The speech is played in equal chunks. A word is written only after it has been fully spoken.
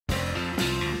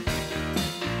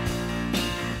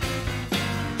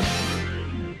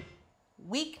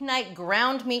Weeknight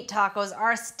ground meat tacos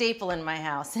are a staple in my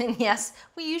house, and yes,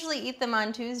 we usually eat them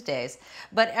on Tuesdays.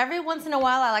 But every once in a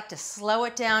while, I like to slow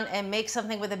it down and make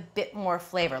something with a bit more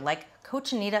flavor, like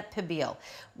Cochinita Pibil,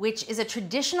 which is a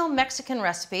traditional Mexican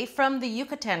recipe from the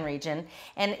Yucatan region,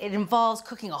 and it involves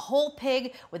cooking a whole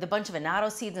pig with a bunch of annatto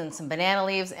seeds and some banana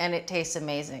leaves, and it tastes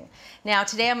amazing. Now,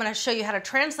 today I'm going to show you how to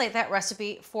translate that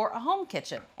recipe for a home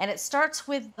kitchen, and it starts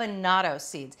with annatto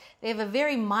seeds. They have a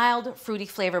very mild, fruity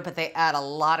flavor, but they add a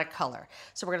lot of color.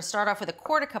 So we're going to start off with a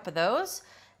quarter cup of those.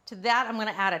 To that, I'm going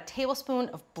to add a tablespoon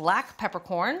of black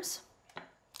peppercorns,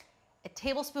 a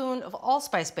tablespoon of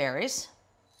allspice berries,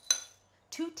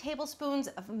 2 tablespoons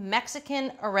of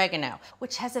Mexican oregano,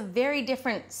 which has a very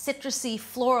different citrusy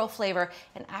floral flavor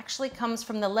and actually comes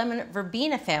from the lemon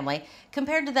verbena family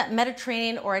compared to that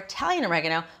Mediterranean or Italian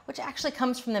oregano, which actually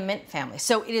comes from the mint family.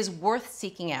 So it is worth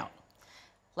seeking out.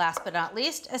 Last but not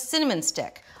least, a cinnamon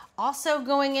stick. Also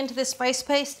going into this spice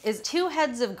paste is 2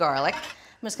 heads of garlic.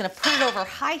 I'm just gonna put it over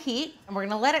high heat and we're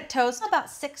gonna let it toast about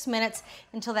 6 minutes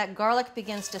until that garlic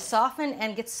begins to soften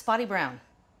and gets spotty brown.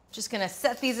 Just gonna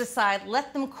set these aside,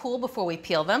 let them cool before we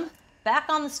peel them. Back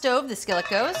on the stove, the skillet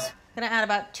goes. Gonna add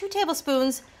about 2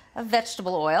 tablespoons of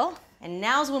vegetable oil. And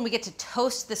now's when we get to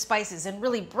toast the spices and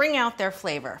really bring out their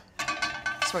flavor.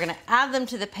 So we're gonna add them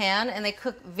to the pan and they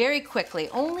cook very quickly,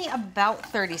 only about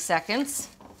 30 seconds.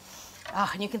 Oh,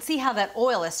 and you can see how that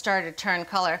oil has started to turn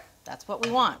color. That's what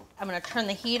we want. I'm gonna turn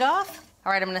the heat off.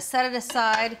 All right, I'm gonna set it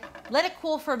aside, let it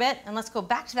cool for a bit, and let's go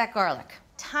back to that garlic.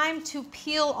 Time to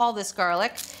peel all this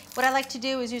garlic. What I like to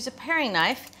do is use a paring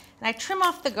knife and I trim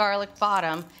off the garlic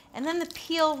bottom and then the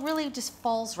peel really just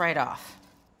falls right off.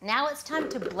 Now it's time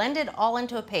to blend it all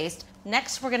into a paste.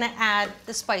 Next, we're gonna add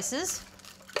the spices.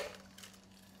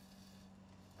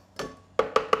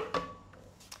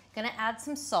 Gonna add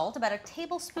some salt, about a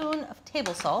tablespoon of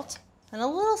table salt, and a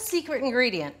little secret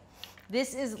ingredient.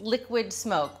 This is liquid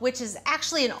smoke, which is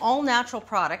actually an all-natural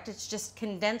product. It's just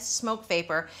condensed smoke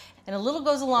vapor, and a little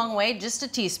goes a long way, just a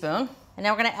teaspoon. And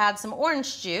now we're gonna add some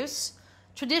orange juice.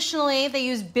 Traditionally, they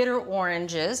use bitter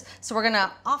oranges, so we're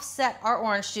gonna offset our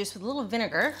orange juice with a little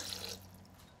vinegar.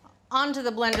 Onto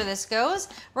the blender this goes.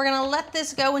 We're gonna let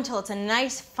this go until it's a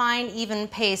nice, fine, even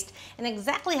paste, and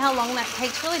exactly how long that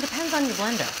takes really depends on your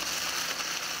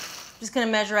blender. Just gonna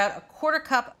measure out a quarter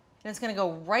cup, and it's gonna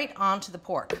go right onto the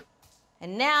pork.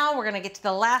 And now we're gonna get to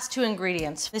the last 2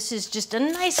 ingredients. This is just a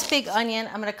nice big onion.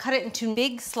 I'm gonna cut it into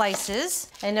big slices.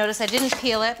 And notice I didn't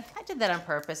peel it. I did that on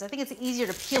purpose. I think it's easier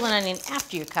to peel an onion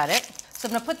after you cut it. So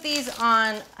I'm gonna put these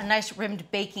on a nice rimmed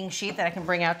baking sheet that I can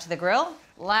bring out to the grill.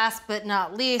 Last but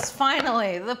not least,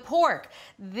 finally, the pork.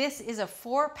 This is a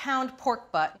 4-pound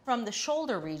pork butt from the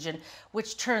shoulder region,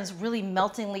 which turns really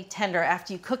meltingly tender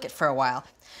after you cook it for a while.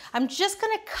 I'm just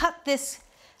gonna cut this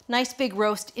nice big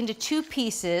roast into 2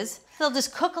 pieces. They'll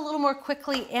just cook a little more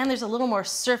quickly and there's a little more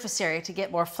surface area to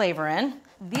get more flavor in.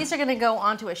 These are gonna go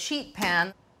onto a sheet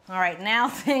pan. All right, now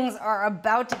things are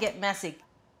about to get messy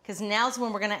because now's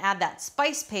when we're gonna add that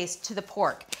spice paste to the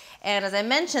pork. And as I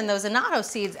mentioned, those annatto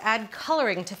seeds add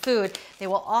coloring to food. They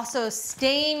will also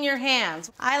stain your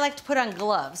hands. I like to put on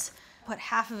gloves. Put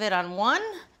half of it on one,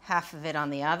 half of it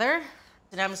on the other.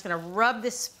 And I'm just gonna rub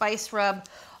this spice rub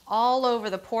all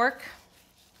over the pork.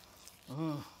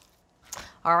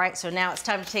 All right, so now it's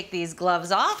time to take these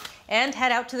gloves off and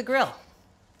head out to the grill.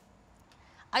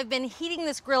 I've been heating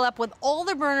this grill up with all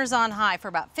the burners on high for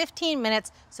about 15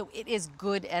 minutes, so it is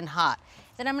good and hot.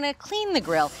 Then I'm gonna clean the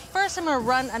grill. First, I'm gonna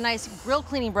run a nice grill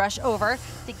cleaning brush over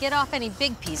to get off any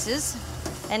big pieces.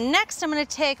 And next, I'm gonna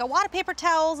take a wad of paper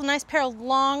towels, a nice pair of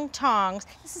long tongs.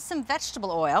 This is some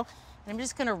vegetable oil. And I'm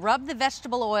just gonna rub the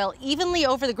vegetable oil evenly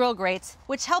over the grill grates,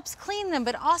 which helps clean them,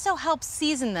 but also helps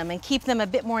season them and keep them a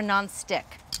bit more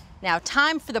non-stick. Now,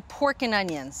 time for the pork and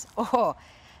onions. Oh,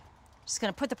 just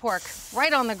gonna put the pork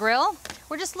right on the grill.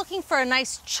 We're just looking for a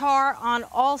nice char on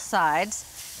all sides.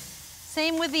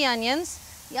 Same with the onions.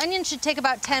 The onions should take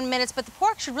about 10 minutes, but the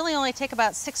pork should really only take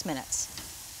about 6 minutes.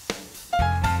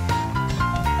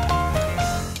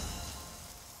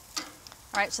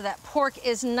 All right, so that pork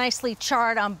is nicely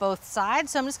charred on both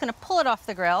sides, so I'm just gonna pull it off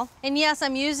the grill. And yes,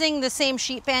 I'm using the same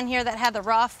sheet pan here that had the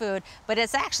raw food, but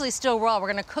it's actually still raw. We're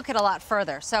gonna cook it a lot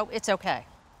further, so it's okay.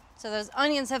 So those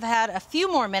onions have had a few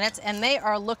more minutes and they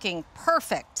are looking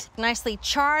perfect. Nicely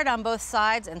charred on both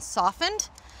sides and softened.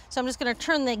 So I'm just gonna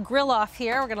turn the grill off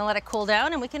here. We're gonna let it cool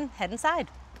down and we can head inside.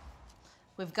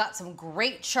 We've got some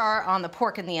great char on the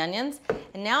pork and the onions.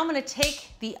 And now I'm gonna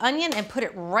take the onion and put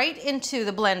it right into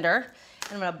the blender.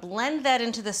 And I'm gonna blend that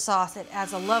into the sauce. It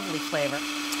adds a lovely flavor.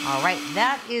 All right,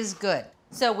 that is good.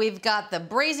 So we've got the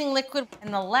braising liquid,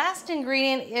 and the last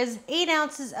ingredient is 8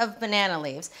 ounces of banana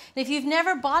leaves. And if you've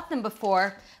never bought them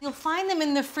before, you'll find them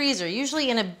in the freezer, usually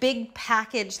in a big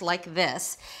package like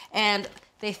this. And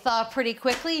they thaw pretty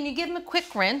quickly, and you give them a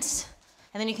quick rinse.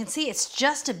 And then you can see it's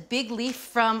just a big leaf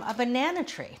from a banana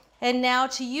tree. And now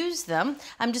to use them,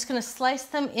 I'm just gonna slice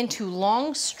them into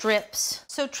long strips.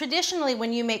 So traditionally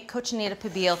when you make cochinita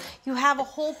pibil, you have a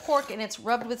whole pork and it's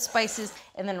rubbed with spices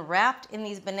and then wrapped in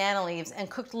these banana leaves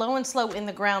and cooked low and slow in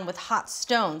the ground with hot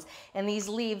stones. And these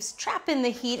leaves trap in the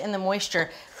heat and the moisture,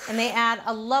 and they add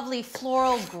a lovely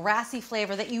floral, grassy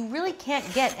flavor that you really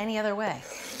can't get any other way.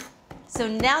 So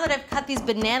now that I've cut these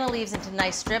banana leaves into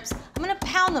nice strips, I'm gonna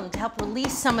pound them to help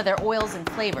release some of their oils and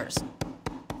flavors.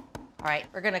 All right,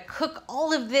 we're gonna cook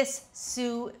all of this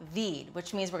sous vide,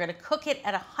 which means we're gonna cook it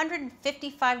at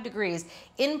 155 degrees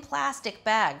in plastic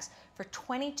bags for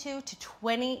 22 to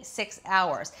 26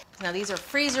 hours. Now these are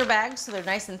freezer bags, so they're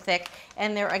nice and thick,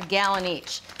 and they're a gallon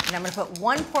each. And I'm gonna put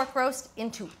 1 pork roast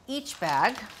into each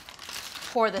bag,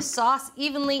 pour the sauce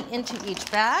evenly into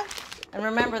each bag, and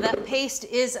remember that paste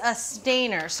is a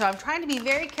stainer, so I'm trying to be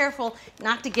very careful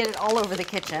not to get it all over the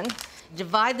kitchen.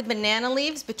 Divide the banana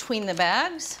leaves between the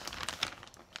bags.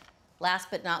 Last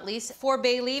but not least, 4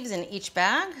 bay leaves in each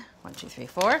bag. 1, 2, 3,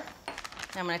 4. Now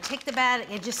I'm gonna take the bag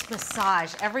and just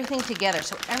massage everything together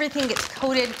so everything gets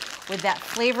coated with that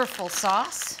flavorful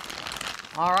sauce.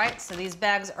 All right, so these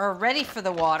bags are ready for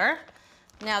the water.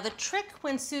 Now the trick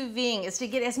when sous videing is to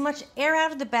get as much air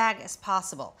out of the bag as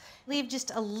possible. Leave just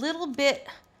a little bit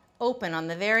open on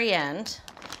the very end.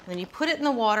 Then you put it in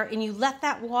the water and you let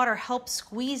that water help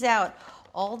squeeze out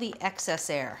all the excess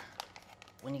air.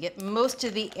 When you get most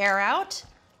of the air out,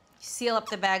 you seal up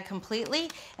the bag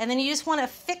completely, and then you just want to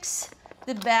fix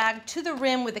the bag to the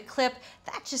rim with a clip.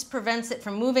 That just prevents it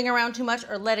from moving around too much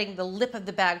or letting the lip of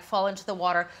the bag fall into the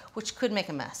water, which could make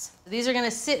a mess. These are going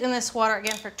to sit in this water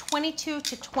again for 22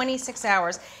 to 26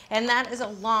 hours, and that is a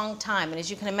long time. And as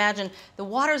you can imagine, the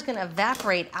water is going to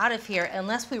evaporate out of here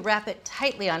unless we wrap it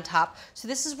tightly on top. So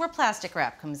this is where plastic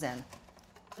wrap comes in.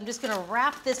 I'm just gonna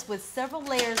wrap this with several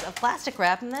layers of plastic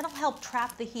wrap, and that'll help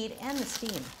trap the heat and the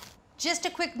steam. Just a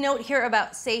quick note here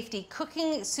about safety.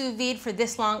 Cooking sous vide for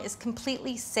this long is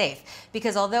completely safe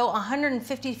because although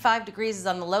 155 degrees is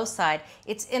on the low side,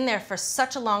 it's in there for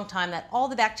such a long time that all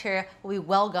the bacteria will be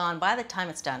well gone by the time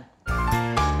it's done.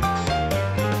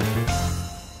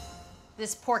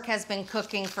 This pork has been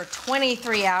cooking for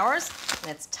 23 hours,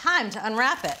 and it's time to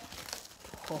unwrap it.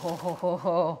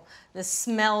 Oh, the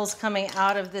smells coming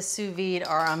out of this sous vide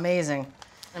are amazing.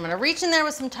 I'm gonna reach in there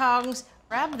with some tongs,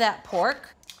 grab that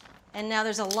pork, and now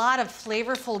there's a lot of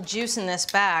flavorful juice in this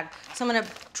bag. So I'm gonna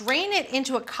drain it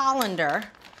into a colander.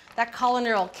 That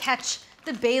colander will catch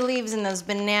the bay leaves and those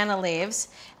banana leaves.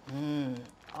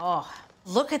 Oh,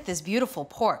 look at this beautiful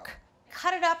pork.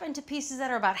 Cut it up into pieces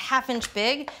that are about 1/2 inch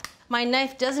big. My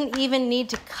knife doesn't even need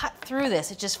to cut through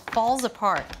this. It just falls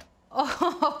apart.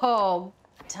 Oh,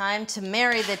 time to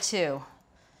marry the two.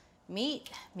 Meat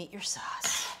your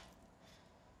sauce.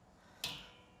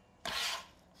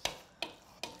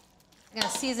 I'm gonna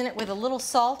season it with a little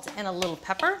salt and a little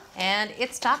pepper, and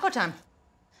it's taco time.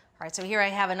 All right, so here I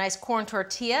have a nice corn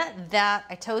tortilla that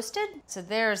I toasted. So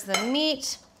there's the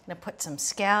meat. I'm gonna put some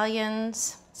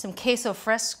scallions, some queso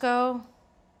fresco,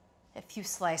 a few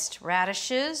sliced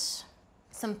radishes,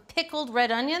 some pickled red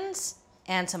onions,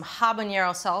 and some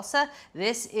habanero salsa.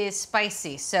 This is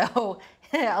spicy, so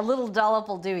a little dollop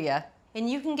will do ya. And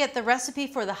you can get the recipe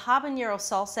for the habanero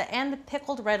salsa and the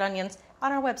pickled red onions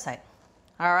on our website.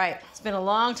 All right, it's been a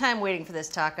long time waiting for this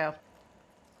taco.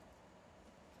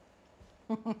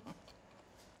 I'm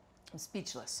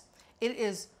speechless. It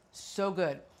is so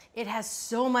good. It has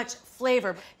so much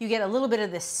flavor. You get a little bit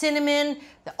of the cinnamon,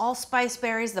 the allspice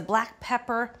berries, the black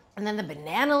pepper, and then the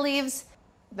banana leaves.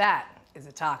 That is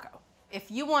a taco. If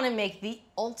you want to make the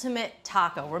ultimate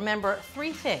taco, remember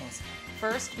 3 things.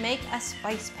 First, make a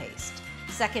spice paste.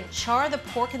 Second, char the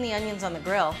pork and the onions on the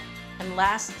grill. And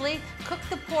lastly, cook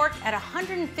the pork at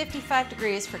 155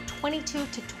 degrees for 22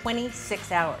 to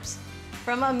 26 hours.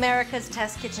 From America's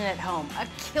Test Kitchen at Home, a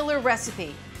killer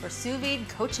recipe for Sous Vide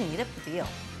Cochinita Pibil.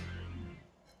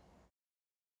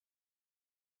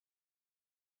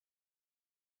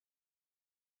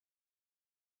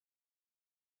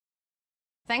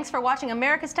 Thanks for watching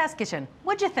America's Test Kitchen.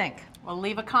 What'd you think? Well,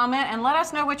 leave a comment and let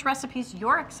us know which recipes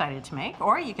you're excited to make,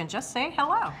 or you can just say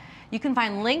hello. You can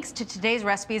find links to today's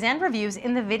recipes and reviews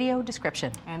in the video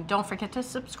description. And don't forget to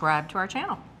subscribe to our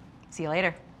channel. See you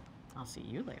later. I'll see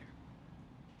you later.